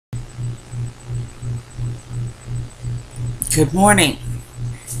Good morning.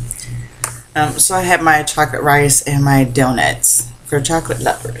 So I had my chocolate rice and my donuts for chocolate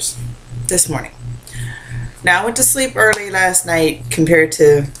lovers this morning. Now I went to sleep early last night compared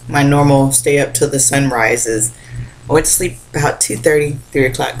to my normal stay up till the sun rises. I went to sleep about 2:30, 3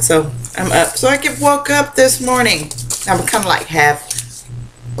 o'clock. So I'm up. So I woke up this morning. I'm kind of like half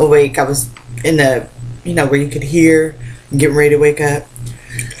awake. I was in the, where you could hear and getting ready to wake up.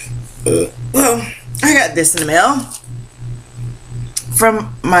 Well, I got this in the mail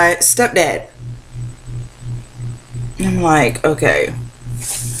from my stepdad. I'm like, okay.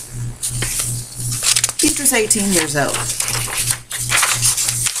 He's just 18 years old.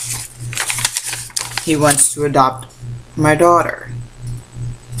 He wants to adopt my daughter.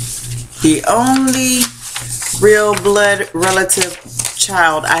 The only real blood relative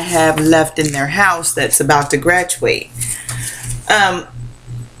child I have left in their house that's about to graduate.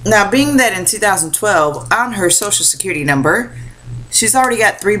 Now, being that in 2012, on her social security number, she's already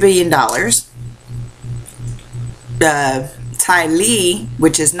got $3 billion. Ty Lee,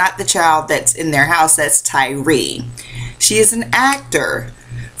 which is not the child that's in their house, that's Tyree. She is an actor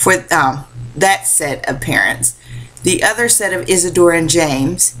for that set of parents. The other set of Isadora and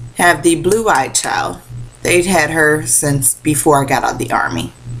James have the blue-eyed child. They'd had her since before I got out of the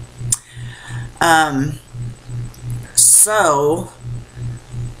Army. So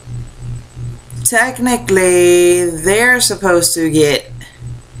technically, they're supposed to get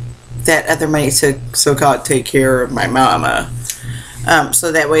that other money to so-called take care of my mama,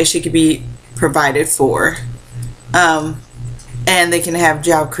 so that way she could be provided for, and they can have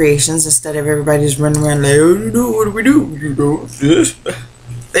job creations instead of everybody just running around like, oh, what do we do?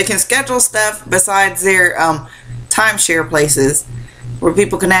 They can schedule stuff besides their timeshare places where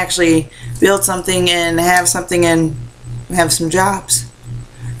people can actually build something and have something and have some jobs.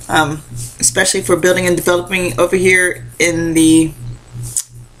 Especially for building and developing over here in the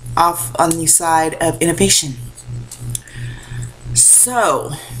off on the side of innovation.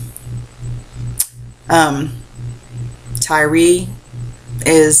 So Tyree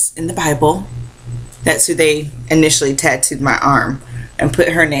is in the Bible. That's who they initially tattooed my arm and put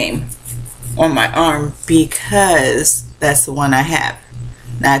her name on my arm because that's the one I have.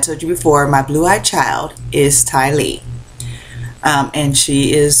 Now I told you before, my blue-eyed child is Ty Lee, and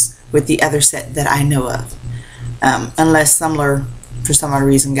she is with the other set that I know of, unless Sumler for some odd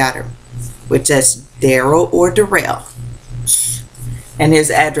reason got her, which is Daryl or Darrell, and his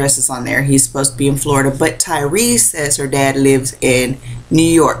address is on there. He's supposed to be in Florida, but Tyree says her dad lives in New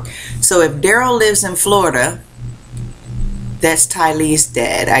York. So if Daryl lives in Florida, that's Ty Lee's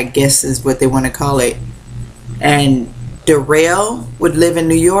dad, I guess is what they want to call it, and Darrell would live in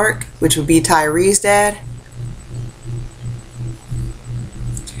New York, which would be Tyree's dad.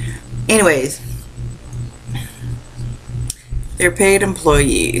 Anyways, they're paid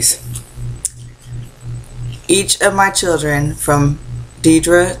employees. Each of my children, from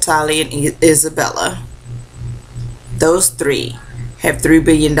Deidre, Tali, and Isabella, those three have $3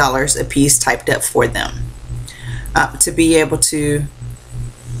 billion apiece typed up for them, to be able to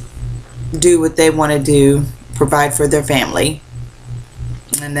do what they want to do, provide for their family,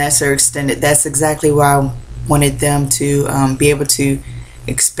 and that's their extended. That's exactly why I wanted them to be able to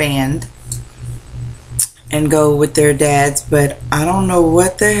expand and go with their dads. But I don't know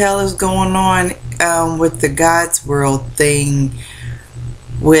what the hell is going on with the God's World thing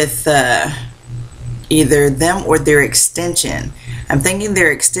with either them or their extension. I'm thinking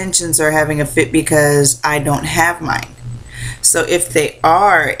their extensions are having a fit because I don't have mine. So if they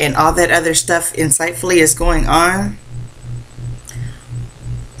are, and all that other stuff insightfully is going on,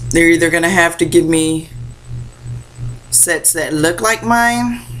 they're either going to have to give me sets that look like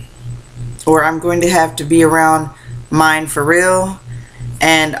mine, or I'm going to have to be around mine for real.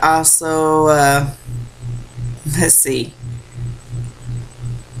 And also let's see,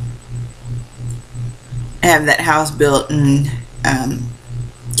 have that house built and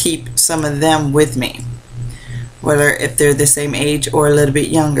keep some of them with me, whether if they're the same age or a little bit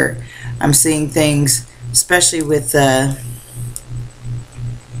younger. I'm seeing things, especially with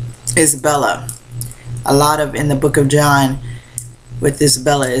Isabella. A lot of in the book of John with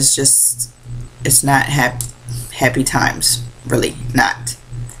Isabella is just, it's not happy times, really not.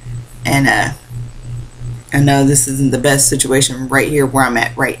 And I know this isn't the best situation right here where I'm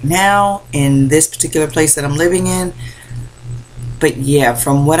at right now in this particular place that I'm living in, but yeah,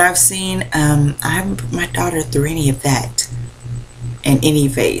 from what I've seen, I haven't put my daughter through any of that in any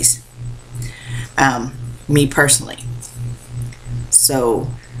phase, me personally. So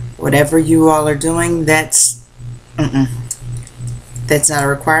whatever you all are doing, that's not a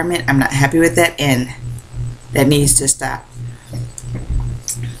requirement. I'm not happy with that, and that needs to stop.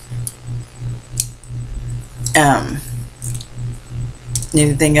 Um,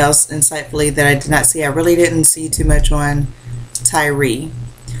 anything else insightfully that I did not see? I really didn't see too much on Tyree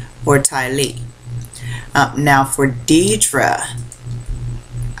or Ty Lee. Now for Deidre,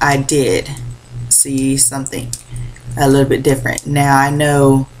 I did see something a little bit different. Now I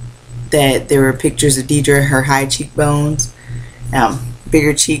know that there were pictures of Deidre, her high cheekbones,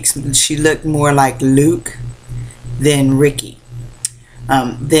 bigger cheeks. She looked more like Luke than Ricky.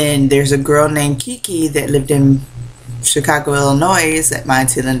 Then there's a girl named Kiki that lived in Chicago, Illinois, that my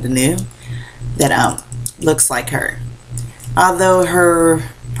auntie Linda knew, that looks like her. Although her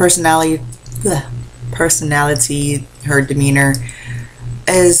personality, her demeanor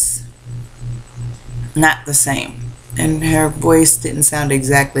is not the same, and her voice didn't sound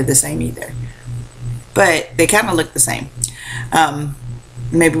exactly the same either, but they kind of look the same.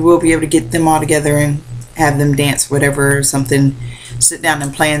 Maybe we'll be able to get them all together and have them dance, whatever, or something, sit down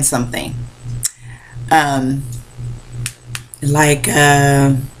and plan something, like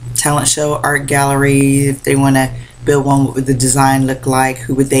talent show, art gallery. If they want to build one, what would the design look like,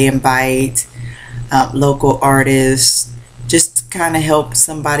 who would they invite, local artists, just kind of help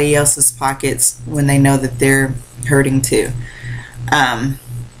somebody else's pockets when they know that they're hurting too,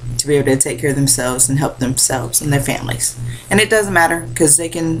 to be able to take care of themselves and help themselves and their families. And it doesn't matter, because they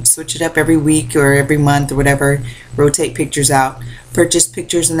can switch it up every week or every month or whatever, rotate pictures out, purchase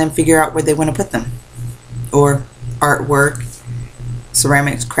pictures, and then figure out where they want to put them, or artwork,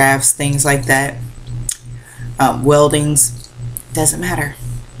 ceramics, crafts, things like that, weldings, doesn't matter,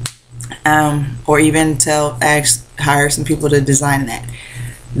 or even hire some people to design that.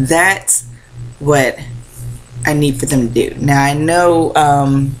 That's what I need for them to do. Now I know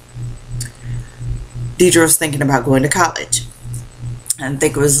Deidre was thinking about going to college. I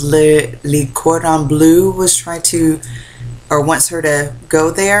think it was Le Cordon Bleu was trying to, or wants her to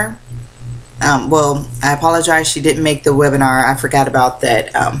go there. Well, I apologize, she didn't make the webinar. I forgot about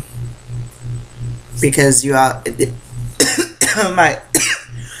that, because you all my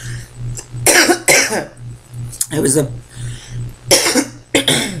it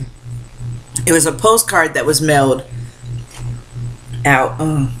was a postcard that was mailed out.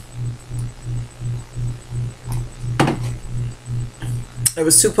 There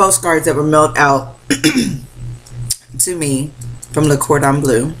was 2 postcards that were mailed out to me from Le Cordon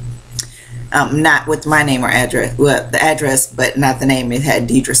Bleu. Not with my name or address. Well, the address, but not the name. It had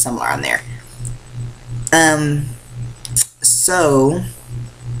Deidre somewhere on there. So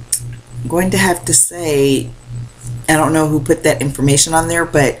I'm going to have to say, I don't know who put that information on there,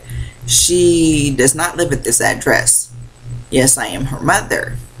 but she does not live at this address. Yes, I am her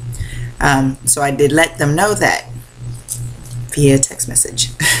mother. So I did let them know that via text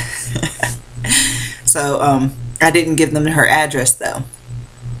message. So I didn't give them her address though.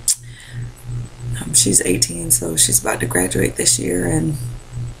 She's 18, so she's about to graduate this year, and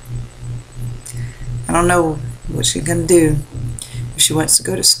I don't know what she's gonna do. If she wants to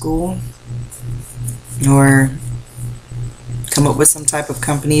go to school or come up with some type of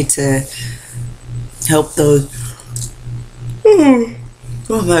company to help those,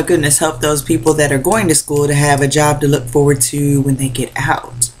 oh my goodness, help those people that are going to school to have a job to look forward to when they get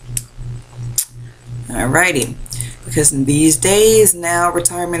out. Alrighty. Because in these days now,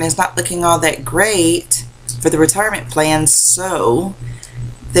 retirement is not looking all that great for the retirement plans, so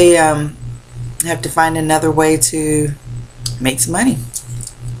they have to find another way to make some money.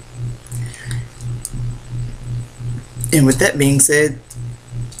 And with that being said,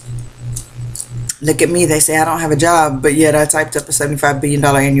 look at me, they say I don't have a job, but yet I typed up a $75 billion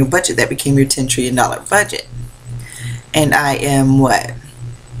annual budget that became your $10 trillion budget. And I am what?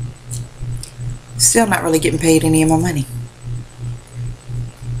 Still not really getting paid any of my money.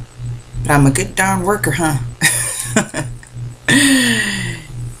 But I'm a good darn worker, huh?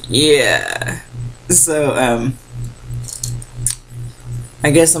 Yeah. So, I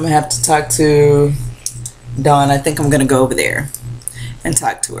guess I'm going to have to talk to Dawn. I think I'm going to go over there and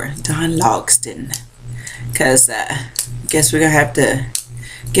talk to her. Dawn Logston. Because I guess we're going to have to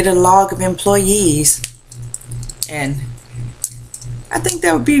get a log of employees. And I think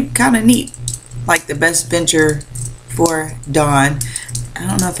that would be kind of neat. Like the best venture for Dawn. I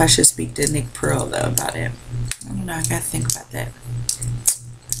don't know if I should speak to Nick Pearl though about it. I don't know, I gotta think about that.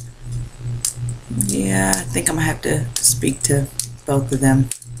 Yeah, I think I'm gonna have to speak to both of them.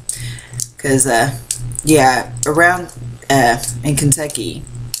 Cause yeah, around in Kentucky,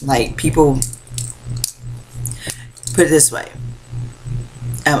 like people, put it this way,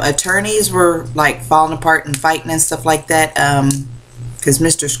 attorneys were like falling apart and fighting and stuff like that, because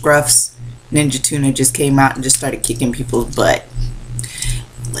Mr. Scruff's Ninja Tuna just came out and just started kicking people's butt.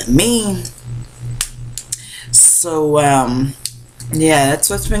 With me, So, yeah, that's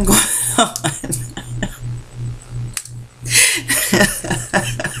what's been going on.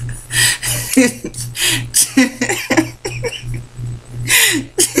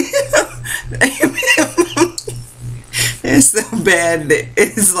 It's so bad that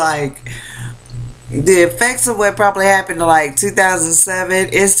it's like the effects of what probably happened to like 2007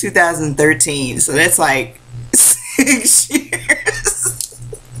 is 2013. So that's like 6 years.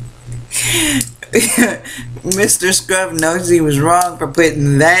 Mr. Scruff knows he was wrong for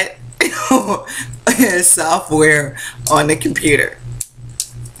putting that software on the computer.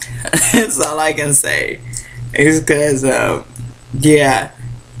 That's all I can say. It's because, yeah,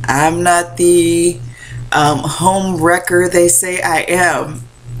 I'm not the home wrecker they say I am.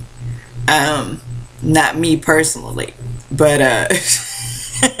 Not me personally, but I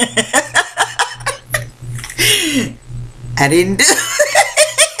didn't do it.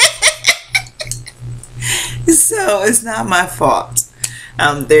 So it's not my fault.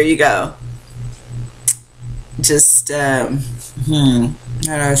 There you go. Just how do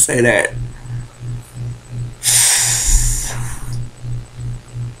I say that?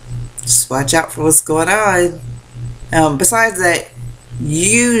 Just watch out for what's going on. Besides that,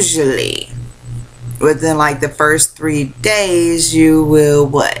 usually within like the first 3 days, you will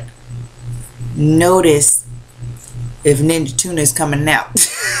what? Notice if Ninja Tuna is coming out.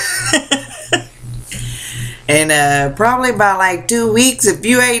 And probably by like 2 weeks, if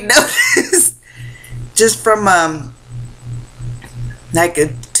you ain't noticed, just from like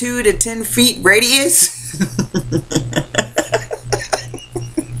a 2 to 10 feet radius.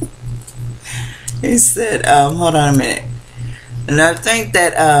 He said, hold on a minute. And I think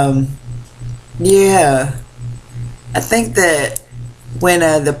that, yeah, I think that when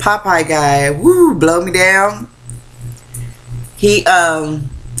the Popeye guy, blow me down, he,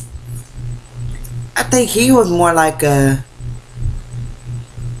 I think he was more like a,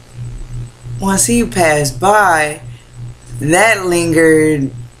 once he passed by, that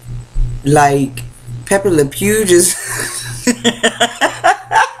lingered like Pepe Le Pew just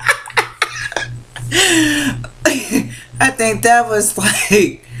I think that was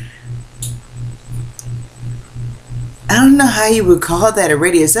like, I don't know how you would call that a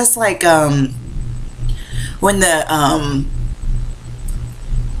radius. That's like when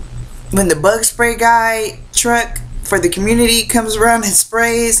the bug spray guy truck for the community comes around and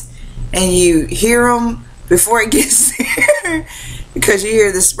sprays, and you hear them before it gets there because you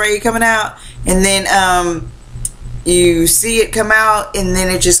hear the spray coming out, and then you see it come out, and then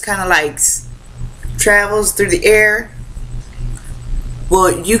it just kind of like travels through the air.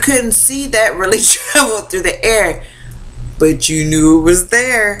 Well, you couldn't see that really travel through the air, but you knew it was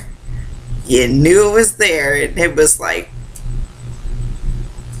there. You knew it was there, and it was like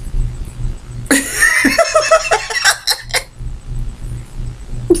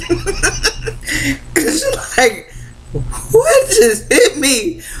cause you're like, what just hit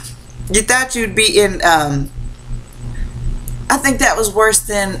me? You thought you'd be in I think that was worse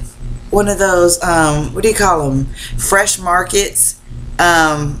than one of those what do you call them, fresh markets,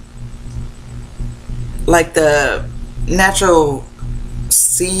 like the natural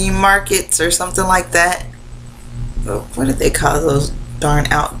sea markets or something like that. What did they call those darn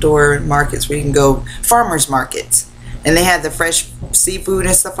outdoor markets where you can go? Farmers markets, and they had the fresh seafood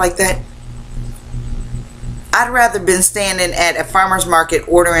and stuff like that. I'd rather been standing at a farmer's market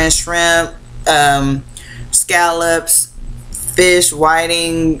ordering shrimp, scallops, fish,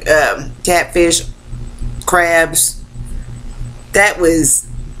 whiting, catfish, crabs. That was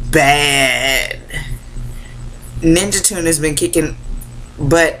bad. Ninja Tuna has been kicking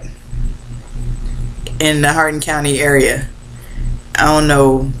butt in the Hardin County area. I don't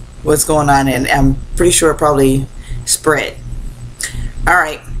know what's going on, and I'm pretty sure it probably spread.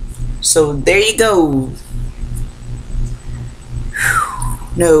 Alright, so there you go.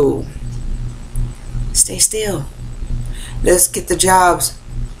 No, stay still. Let's get the jobs.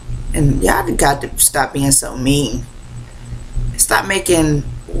 And y'all got to stop being so mean. Stop making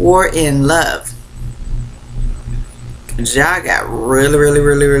war in love. Cause y'all got really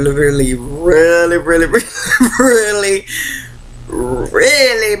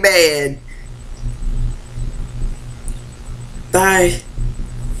bad. Bye.